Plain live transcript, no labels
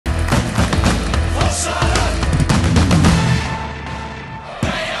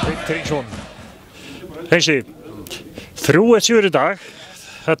Hringsson. Hreinsi, 3-1 sigur í dag.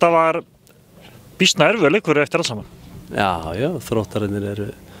 Þetta var býsna erfiður leikur eftir allt saman. Já, Þróttararnir eru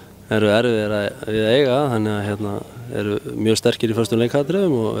erfiðir að eiga, þannig að eru mjög sterkir í föstum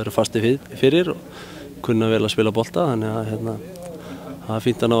leikatriðum og eru fasti fyrir og kunna vel að spila bolta, þannig að það er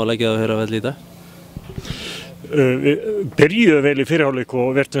fínt að ná að leggja það að höra vel í dag. Við byrjuðum vel í fyrirhálfleik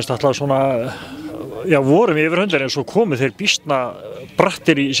og verðumst alltaf svona, vorum yfir höndar en svo komu þeir býsna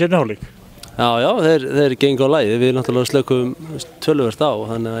brattir í seinni hálfleik. Já, þeir gengu á lagið, við náttúrulega slökum töluvert á,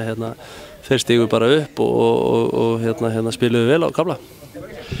 þannig að þeir stigu bara upp og spiluðu vel á kafla.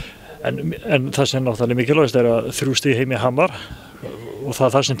 En það sem náttúrulega mikilvægast er að 3 stig heim í Hamar og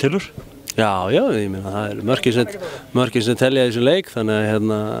það sem tilur? Já, ég meina það mörkin sem telja í þessum leik, þannig að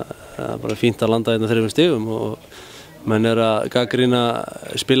það er bara fínt að landa 3 stigum og menn að gagnrýna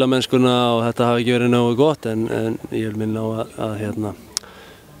spilamennskuna og þetta hafi ekki verið nógu gott, en ég vil minna á að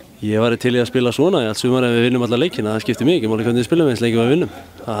ég var til í að spila svona í allt sumar ef við vinnum alla leikina, það skiptir mikið máli hvernig spilamennsleikjum við vinnum.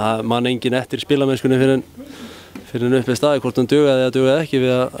 Það man enginn eftir spilamennskunni fyrir upp í staði hvort hún dugaði eða dugaði ekki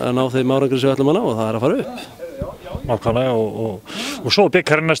við að ná þeim árangri sem við ætlum að ná, og það er að fara upp. Nákvæmlega, og svo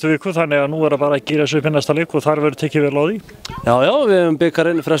bikarinn næstu viku, þannig að nú er það bara að gera þessu upp í næsta leik og þar verður tekið vel á því. Já, við hefum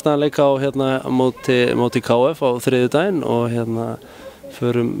bikarinn frestaðan leika á móti KF á þriðjudaginn og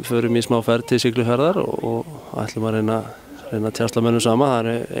förum í smá ferð til Siglufjarðar og ætlum að reyna að tjásla mönnum sama. Það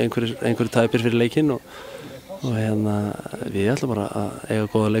eru einhverjir tæpir fyrir leikinn og við ætlum bara að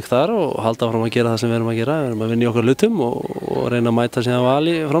eiga góða leik þar og halda áfram að gera það sem við erum að gera. Við erum að vinna í okkar hlutum og reyna að mæta síðan val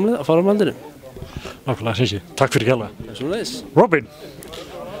í framhaldinu. Nákvæmlega, Sissi. Takk fyrir kærlega. Robin,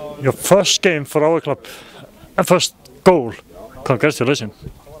 your first game for our club and first goal. Congratulations.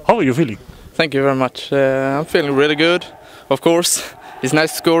 How are you feeling? Thank you very much. I'm feeling really good, of course. It's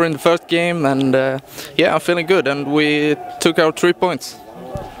nice to score in the first game, and I'm feeling good, and we took our 3 points.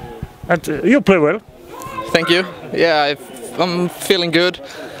 And you play well. Thank you. Yeah, I'm feeling good.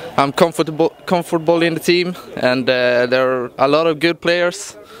 I'm comfortable in the team, and there are a lot of good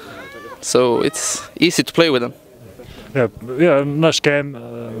players, so it's easy to play with them. Yeah. Next game,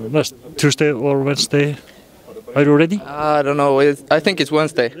 next Tuesday or Wednesday. Are you ready? I don't know. I think it's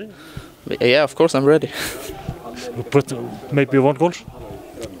Wednesday. Yeah, of course I'm ready. But maybe 1 goal?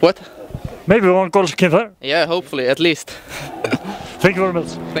 What? Maybe 1 goal came there? Yeah, hopefully, at least. Thank you very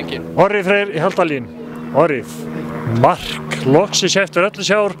much. Thank you. Orri Freyr í Hjaltalín. Orri, mark, loksins eftir öllu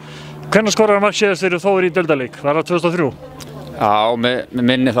sjár. Hvenær skoraði mark síðast fyrir Þórs í deildarleik? Var það 2003? Já, með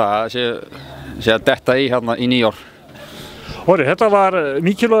minni það sé að detta í nýjár. Orri, þetta var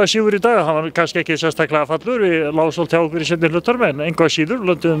mikilvægur sigur í dag. Hann var kannski ekki sérstaklega fallur. Við lágum svolítið á okkur í seinni hlutanum, en engu að síður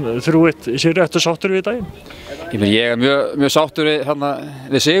löndum 3-1 sigur eftir sáttur við daginn. Ég er mjög sáttur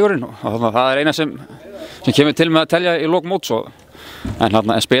við sigurinn og það er eina sem kemur til með að telja í lok móts. En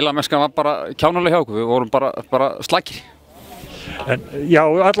spilamennskan var bara kjánaleg hjá okkur. Við vorum bara slakir. Já,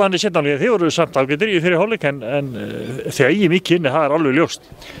 allan í seinni, þið voru samt ágætir í fyrir hálfleik, en þegar ég mikið inni, það er alveg ljóst.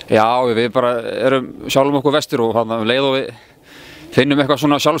 Já, við bara erum sjálfum okkur vestur og leið og við finnum eitthvað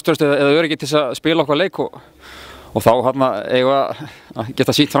svona sjálfströst eða öryggi til að spila okkar leik og þá eigum að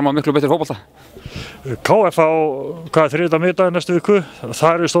geta sýnt fram á miklu betri fótbolta. KF á þriðjudag miðvikudag næstu viku,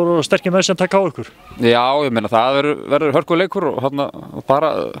 það eru stóru og sterkir menn sem taka á ykkur. Já, ég meina það verður hörkuleikur og bara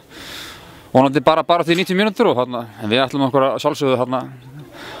vonandi bara því 90 mínútur en við ætlum okkur að sjálfsögðu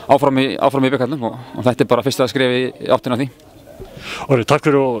áfram í bikarnum og þetta er bara fyrsta skref í áttina því. Orri, takk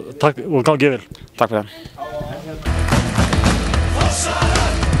fyrir og gangi vel. Takk fyrir það.